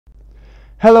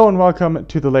Hello and welcome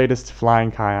to the latest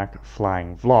Flying Kayak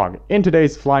Flying Vlog. In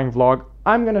today's Flying Vlog,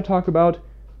 I'm going to talk about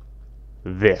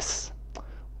this.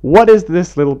 What is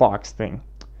this little box thing?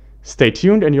 Stay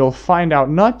tuned and you'll find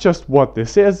out not just what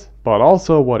this is, but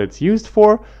also what it's used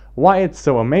for, why it's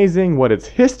so amazing, what its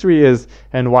history is,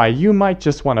 and why you might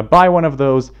just want to buy one of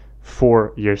those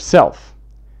for yourself.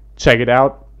 Check it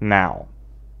out now.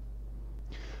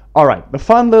 Alright, the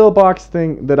fun little box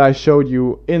thing that I showed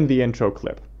you in the intro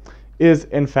clip is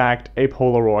in fact a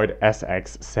Polaroid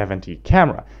SX-70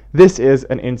 camera. This is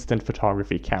an instant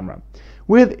photography camera.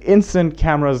 With instant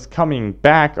cameras coming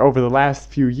back over the last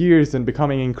few years and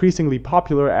becoming increasingly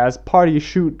popular as party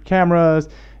shoot cameras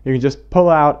you can just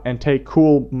pull out and take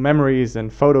cool memories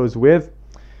and photos with,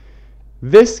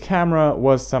 this camera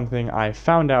was something I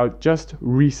found out just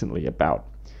recently about.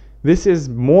 This is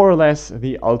more or less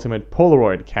the ultimate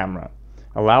Polaroid camera,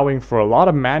 allowing for a lot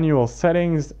of manual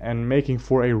settings and making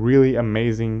for a really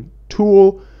amazing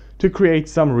tool to create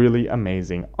some really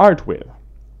amazing art with.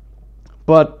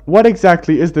 But what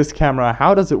exactly is this camera,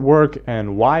 how does it work,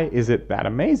 and why is it that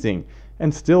amazing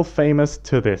and still famous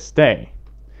to this day?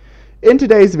 In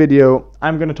today's video,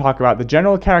 I'm going to talk about the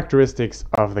general characteristics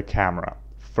of the camera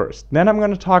first. Then I'm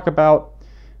going to talk about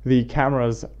the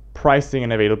camera's pricing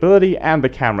and availability and the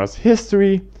camera's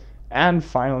history. And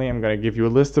finally, I'm going to give you a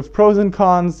list of pros and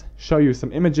cons, show you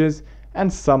some images,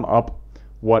 and sum up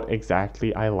what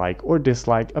exactly I like or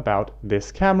dislike about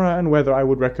this camera and whether I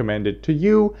would recommend it to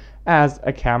you as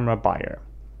a camera buyer.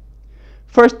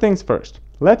 First things first,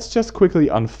 let's just quickly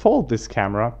unfold this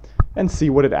camera and see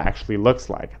what it actually looks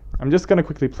like. I'm just going to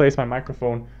quickly place my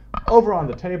microphone over on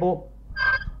the table.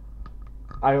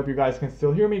 I hope you guys can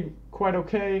still hear me quite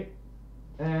okay.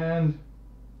 And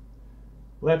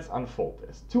let's unfold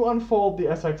this. To unfold the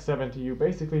SX-70, you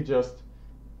basically just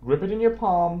grip it in your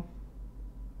palm,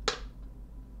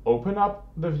 open up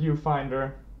the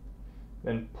viewfinder,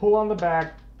 then pull on the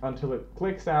back until it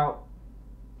clicks out,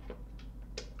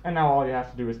 and now all you have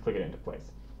to do is click it into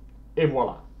place. Et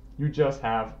voila, you just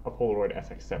have a Polaroid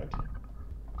SX-70.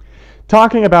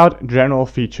 Talking about general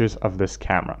features of this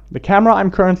camera. The camera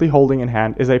I'm currently holding in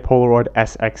hand is a Polaroid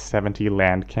SX-70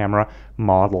 land camera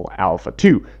model Alpha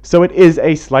 2. So it is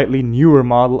a slightly newer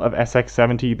model of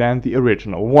SX-70 than the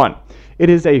original one. It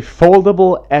is a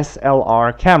foldable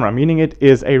SLR camera, meaning it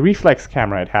is a reflex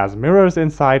camera. It has mirrors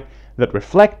inside that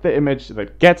reflect the image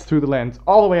that gets through the lens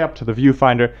all the way up to the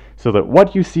viewfinder so that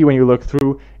what you see when you look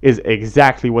through is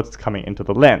exactly what's coming into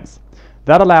the lens.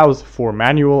 That allows for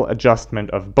manual adjustment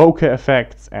of bokeh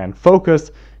effects and focus,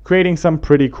 creating some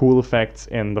pretty cool effects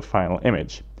in the final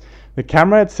image. The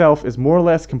camera itself is more or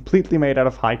less completely made out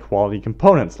of high quality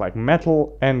components like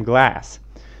metal and glass.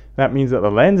 That means that the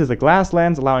lens is a glass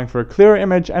lens, allowing for a clearer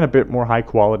image and a bit more high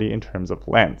quality in terms of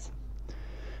lens.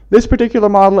 This particular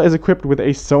model is equipped with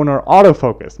a sonar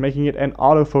autofocus, making it an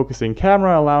autofocusing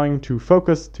camera, allowing to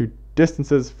focus to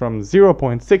distances from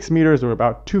 0.6 meters or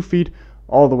about 2 feet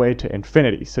all the way to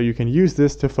infinity. So you can use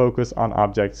this to focus on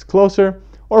objects closer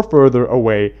or further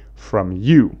away from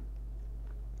you.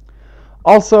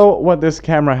 Also, what this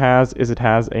camera has is it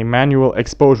has a manual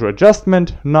exposure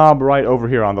adjustment knob right over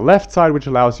here on the left side, which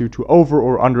allows you to over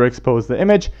or underexpose the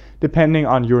image depending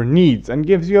on your needs and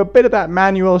gives you a bit of that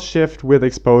manual shift with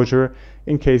exposure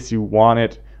in case you want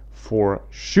it for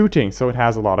shooting. So it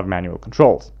has a lot of manual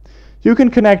controls. You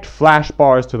can connect flash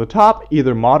bars to the top,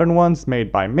 either modern ones made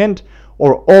by Mint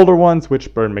or older ones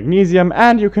which burn magnesium,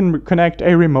 and you can connect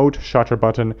a remote shutter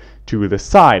button to the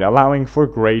side, allowing for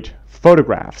great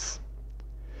photographs.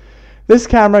 This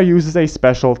camera uses a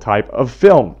special type of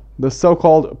film, the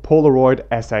so-called Polaroid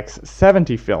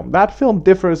SX-70 film. That film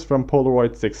differs from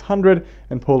Polaroid 600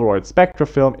 and Polaroid Spectra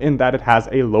film in that it has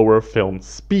a lower film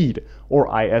speed, or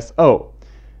ISO.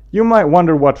 You might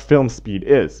wonder what film speed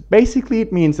is. Basically,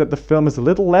 it means that the film is a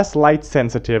little less light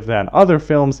sensitive than other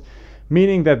films,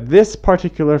 meaning that this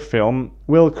particular film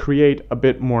will create a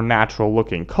bit more natural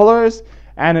looking colors,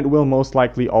 and it will most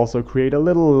likely also create a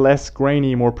little less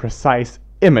grainy, more precise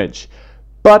image.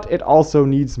 But it also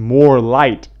needs more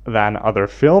light than other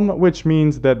film, which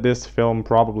means that this film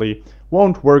probably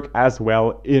won't work as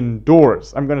well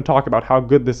indoors. I'm going to talk about how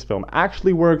good this film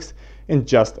actually works in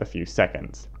just a few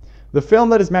seconds. The film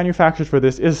that is manufactured for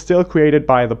this is still created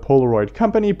by the Polaroid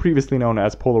company, previously known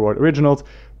as Polaroid Originals,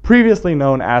 previously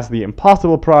known as the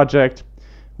Impossible Project,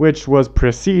 which was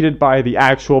preceded by the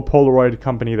actual Polaroid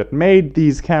company that made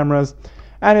these cameras,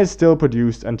 and is still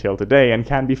produced until today and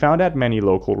can be found at many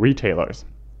local retailers.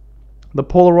 The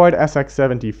Polaroid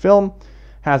SX-70 film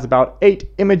has about 8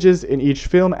 images in each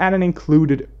film and an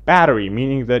included battery,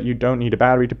 meaning that you don't need a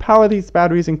battery to power these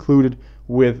batteries included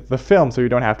with the film. So you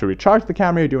don't have to recharge the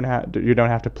camera, you don't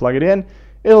have to plug it in.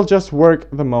 It'll just work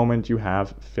the moment you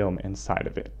have film inside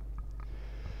of it.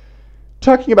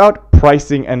 Talking about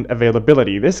pricing and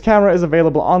availability, this camera is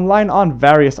available online on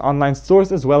various online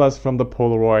stores as well as from the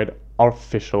Polaroid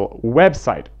official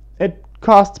website. It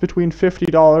costs between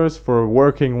 $50 for a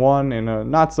working one in a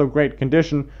not so great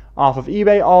condition off of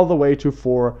eBay, all the way to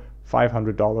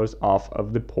 $500 off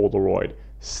of the Polaroid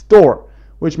store,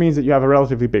 which means that you have a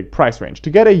relatively big price range.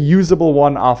 To get a usable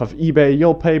one off of eBay,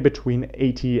 you'll pay between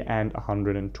 $80 and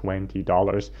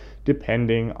 $120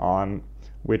 depending on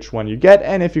which one you get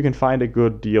and if you can find a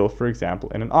good deal, for example,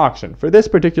 in an auction. For this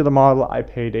particular model, I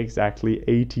paid exactly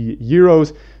 80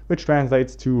 euros, which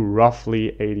translates to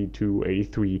roughly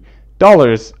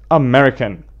 $83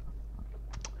 American.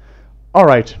 All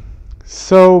right,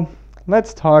 so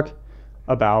let's talk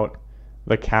about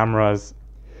the camera's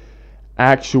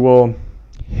actual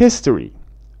history.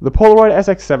 The Polaroid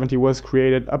SX-70 was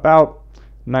created about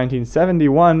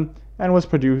 1971 and was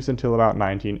produced until about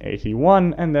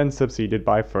 1981 and then succeeded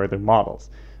by further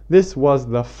models. This was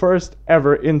the first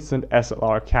ever instant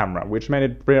SLR camera, which meant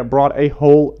it brought a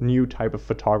whole new type of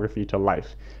photography to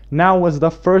life. Now was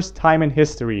the first time in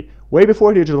history, way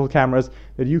before digital cameras,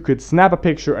 that you could snap a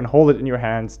picture and hold it in your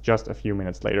hands just a few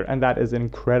minutes later, and that is an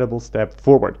incredible step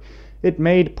forward. It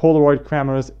made Polaroid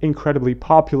cameras incredibly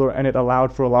popular, and it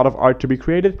allowed for a lot of art to be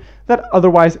created that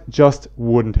otherwise just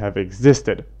wouldn't have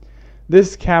existed.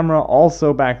 This camera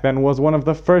also back then was one of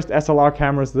the first SLR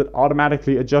cameras that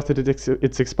automatically adjusted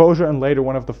its exposure, and later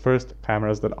one of the first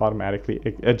cameras that automatically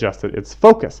adjusted its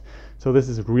focus. So this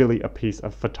is really a piece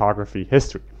of photography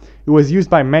history. It was used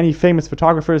by many famous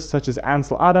photographers such as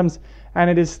Ansel Adams, and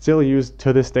it is still used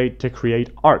to this day to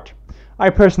create art. I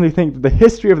personally think that the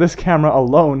history of this camera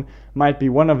alone might be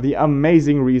one of the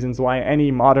amazing reasons why any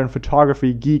modern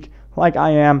photography geek like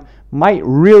I am might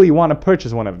really want to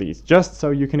purchase one of these, just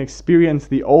so you can experience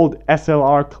the old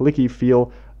SLR clicky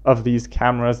feel of these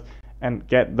cameras and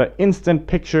get the instant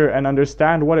picture and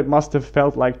understand what it must have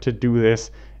felt like to do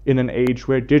this in an age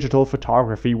where digital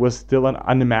photography was still an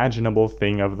unimaginable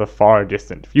thing of the far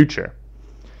distant future.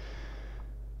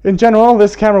 In general,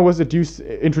 this camera was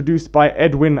introduced by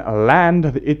Edwin Land,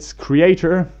 its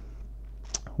creator,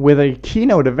 with a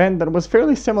keynote event that was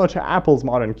fairly similar to Apple's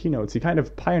modern keynotes. He kind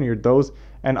of pioneered those,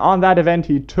 and on that event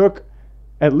he took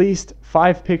at least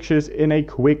 5 pictures in a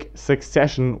quick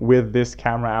succession with this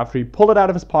camera after he pulled it out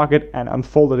of his pocket and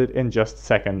unfolded it in just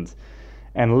seconds,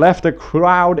 and left a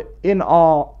crowd in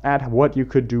awe at what you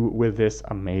could do with this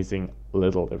amazing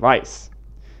little device.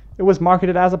 It was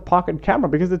marketed as a pocket camera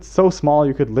because it's so small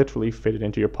you could literally fit it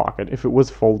into your pocket if it was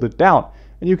folded down,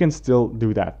 and you can still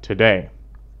do that today.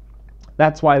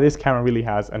 That's why this camera really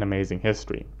has an amazing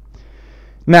history.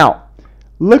 Now,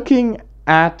 looking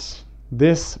at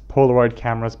this Polaroid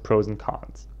camera's pros and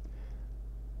cons.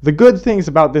 The good things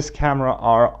about this camera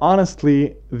are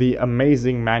honestly the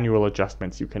amazing manual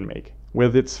adjustments you can make.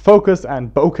 With its focus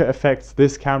and bokeh effects,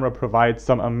 this camera provides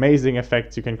some amazing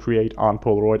effects you can create on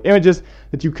Polaroid images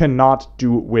that you cannot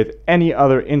do with any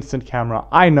other instant camera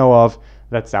I know of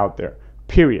that's out there,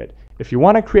 period. If you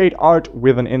want to create art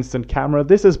with an instant camera,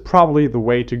 this is probably the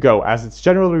way to go, as it's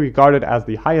generally regarded as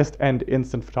the highest end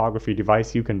instant photography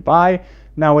device you can buy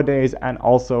nowadays, and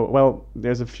also, well,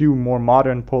 there's a few more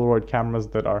modern Polaroid cameras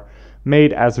that are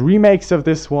made as remakes of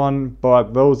this one,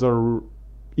 but those are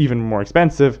even more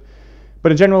expensive.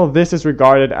 But in general, this is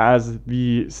regarded as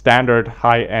the standard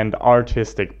high-end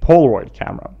artistic Polaroid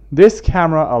camera. This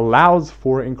camera allows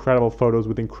for incredible photos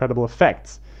with incredible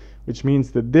effects, which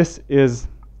means that this is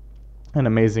an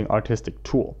amazing artistic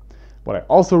tool. What I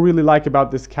also really like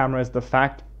about this camera is the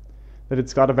fact that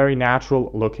it's got a very natural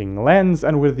looking lens,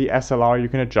 and with the SLR you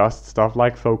can adjust stuff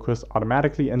like focus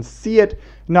automatically and see it,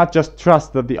 not just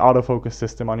trust that the autofocus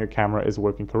system on your camera is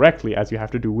working correctly, as you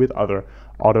have to do with other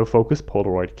autofocus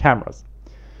Polaroid cameras.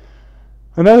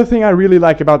 Another thing I really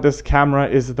like about this camera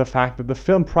is the fact that the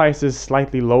film price is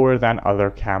slightly lower than other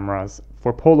cameras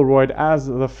for Polaroid, as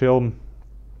the film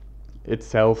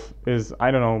itself is, I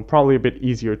don't know, probably a bit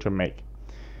easier to make.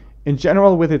 In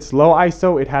general, with its low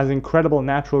ISO, it has incredible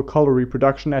natural color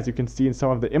reproduction, as you can see in some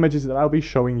of the images that I'll be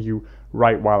showing you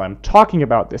right while I'm talking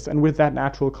about this. And with that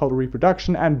natural color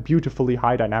reproduction and beautifully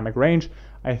high dynamic range,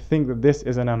 I think that this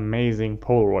is an amazing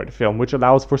Polaroid film, which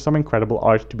allows for some incredible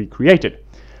art to be created.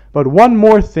 But one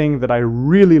more thing that I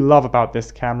really love about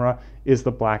this camera is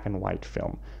the black and white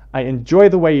film. I enjoy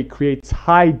the way it creates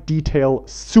high detail,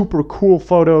 super cool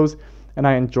photos, and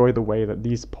I enjoy the way that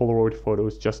these Polaroid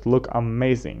photos just look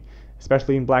amazing.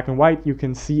 Especially in black and white, you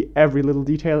can see every little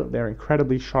detail. They're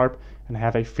incredibly sharp, and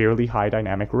have a fairly high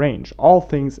dynamic range. All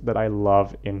things that I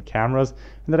love in cameras,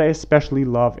 and that I especially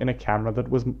love in a camera that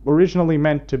was originally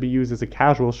meant to be used as a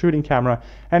casual shooting camera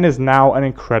and is now an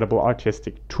incredible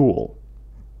artistic tool.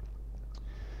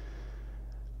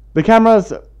 The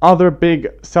camera's other big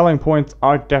selling points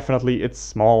are definitely its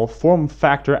small form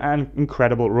factor and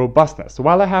incredible robustness.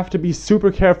 While I have to be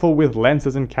super careful with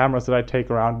lenses and cameras that I take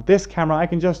around, this camera I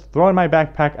can just throw in my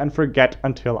backpack and forget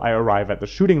until I arrive at the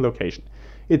shooting location.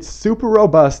 It's super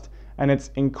robust and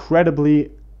it's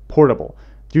incredibly portable.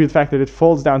 Due to the fact that it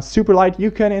folds down super light,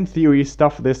 you can in theory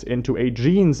stuff this into a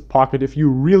jeans pocket if you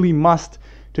really must,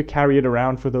 to carry it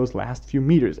around for those last few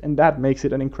meters, and that makes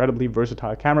it an incredibly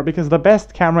versatile camera, because the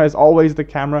best camera is always the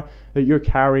camera that you're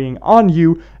carrying on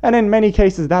you, and in many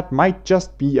cases that might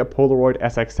just be a Polaroid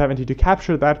SX-70 to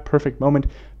capture that perfect moment,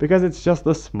 because it's just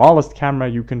the smallest camera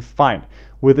you can find.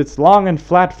 With its long and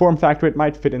flat form factor, it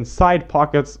might fit in side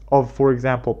pockets of, for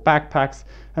example, backpacks,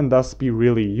 and thus be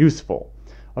really useful.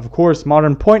 Of course,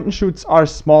 modern point and shoots are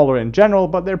smaller in general,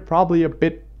 but they're probably a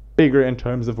bit bigger in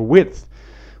terms of width,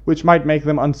 which might make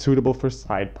them unsuitable for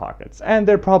side pockets. And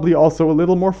they're probably also a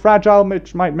little more fragile,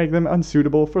 which might make them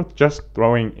unsuitable for just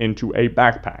throwing into a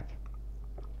backpack.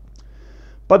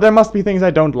 But there must be things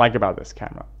I don't like about this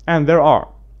camera, and there are.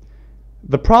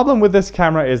 The problem with this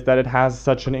camera is that it has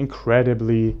such an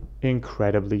incredibly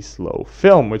slow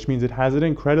film, which means it has an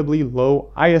incredibly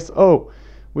low ISO,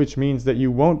 which means that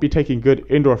you won't be taking good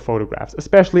indoor photographs,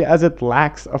 especially as it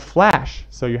lacks a flash.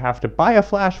 So you have to buy a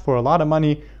flash for a lot of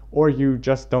money, or you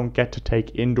just don't get to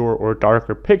take indoor or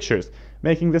darker pictures,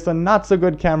 making this a not so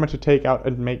good camera to take out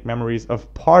and make memories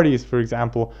of parties, for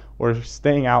example, or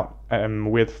staying out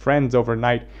with friends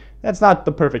overnight. That's not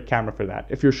the perfect camera for that.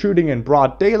 If you're shooting in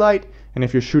broad daylight, and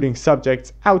if you're shooting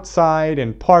subjects outside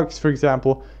in parks, for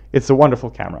example, it's a wonderful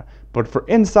camera. But for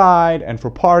inside, and for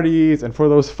parties, and for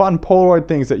those fun Polaroid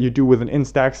things that you do with an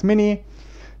Instax Mini,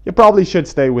 you probably should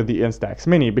stay with the Instax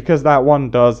Mini, because that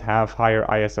one does have higher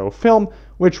ISO film,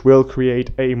 which will create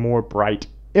a more bright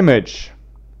image.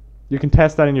 You can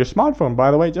test that in your smartphone, by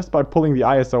the way, just by pulling the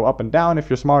ISO up and down. If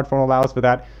your smartphone allows for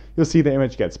that, you'll see the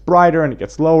image gets brighter and it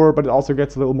gets lower, but it also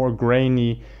gets a little more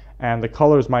grainy, and the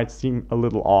colors might seem a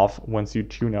little off once you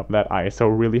tune up that ISO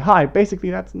really high. Basically,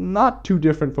 that's not too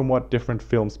different from what different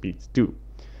film speeds do.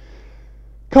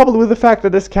 Coupled with the fact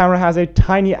that this camera has a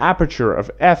tiny aperture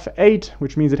of f8,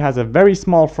 which means it has a very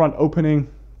small front opening,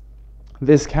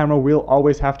 this camera will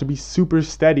always have to be super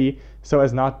steady so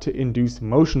as not to induce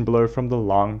motion blur from the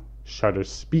long shutter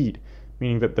speed,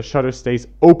 meaning that the shutter stays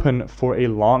open for a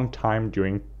long time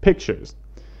during pictures.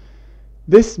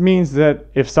 This means that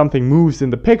if something moves in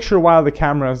the picture while the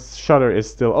camera's shutter is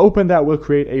still open, that will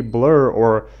create a blur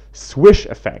or swish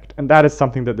effect, and that is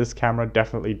something that this camera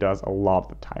definitely does a lot of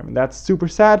the time, and that's super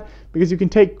sad, because you can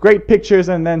take great pictures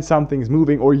and then something's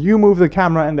moving, or you move the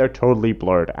camera and they're totally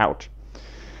blurred out.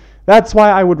 That's why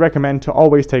I would recommend to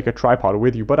always take a tripod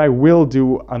with you, but I will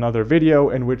do another video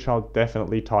in which I'll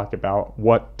definitely talk about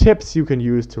what tips you can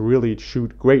use to really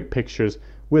shoot great pictures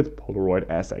with Polaroid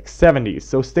SX-70s,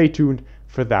 so stay tuned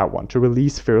for that one to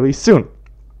release fairly soon.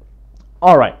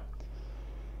 Alright,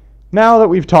 now that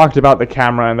we've talked about the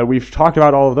camera and that we've talked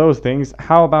about all of those things,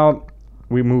 how about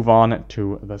we move on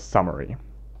to the summary?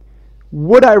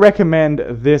 Would I recommend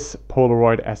this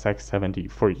Polaroid SX-70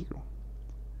 for you?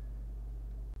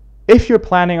 If you're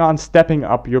planning on stepping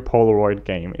up your Polaroid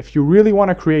game, if you really want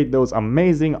to create those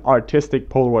amazing artistic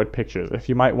Polaroid pictures, if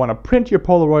you might want to print your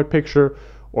Polaroid picture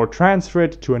or transfer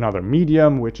it to another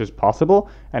medium, which is possible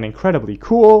and incredibly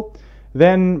cool,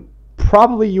 then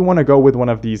probably you want to go with one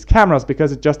of these cameras,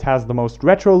 because it just has the most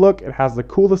retro look, it has the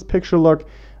coolest picture look,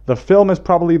 the film is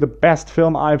probably the best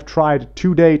film I've tried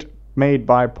to date made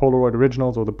by Polaroid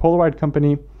Originals or the Polaroid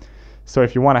company. So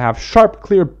if you want to have sharp,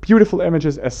 clear, beautiful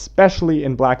images, especially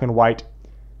in black and white,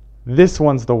 this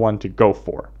one's the one to go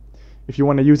for. If you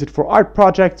want to use it for art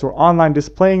projects or online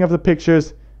displaying of the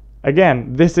pictures,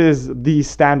 again, this is the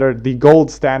standard, the gold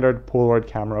standard Polaroid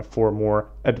camera for more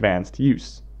advanced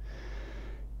use.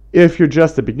 If you're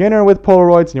just a beginner with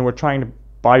Polaroids and you were trying to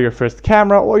buy your first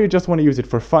camera, or you just want to use it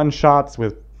for fun shots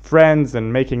with friends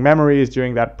and making memories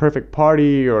during that perfect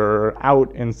party or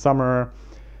out in summer,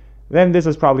 then this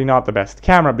is probably not the best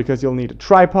camera, because you'll need a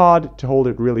tripod to hold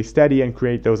it really steady and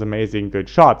create those amazing good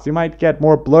shots. You might get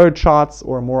more blurred shots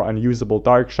or more unusable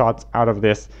dark shots out of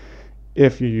this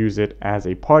if you use it as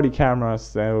a party camera,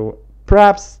 so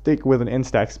perhaps stick with an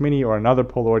Instax Mini or another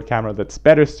Polaroid camera that's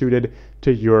better suited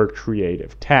to your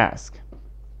creative task.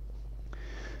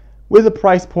 with a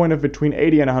price point of between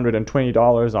 $80 and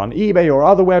 $120 on eBay or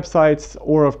other websites,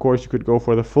 or of course you could go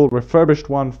for the full refurbished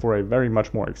one for a very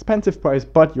much more expensive price,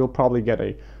 but you'll probably get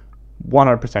a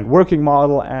 100% working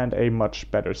model and a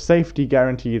much better safety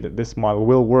guarantee that this model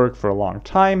will work for a long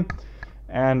time.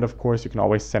 And of course you can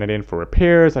always send it in for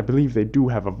repairs. I believe they do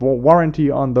have a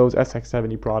warranty on those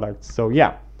SX-70 products. So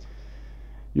yeah,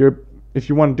 if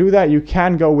you want to do that, you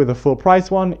can go with a full price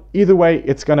one. Either way,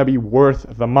 it's going to be worth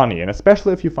the money. And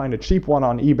especially if you find a cheap one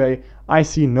on eBay, I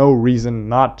see no reason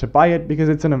not to buy it because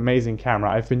it's an amazing camera.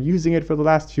 I've been using it for the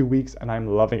last few weeks and I'm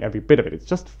loving every bit of it. It's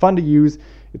just fun to use,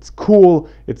 it's cool,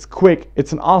 it's quick,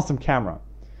 it's an awesome camera.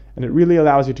 And it really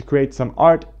allows you to create some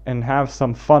art and have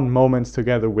some fun moments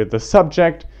together with the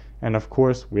subject and of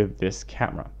course with this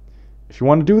camera. If you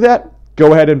want to do that,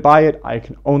 go ahead and buy it. I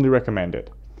can only recommend it.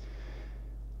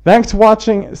 Thanks for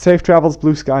watching, safe travels,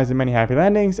 blue skies, and many happy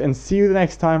landings, and see you the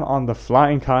next time on the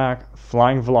Flying Kayak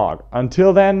Flying Vlog.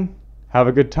 Until then, have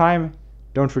a good time.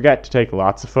 Don't forget to take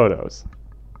lots of photos.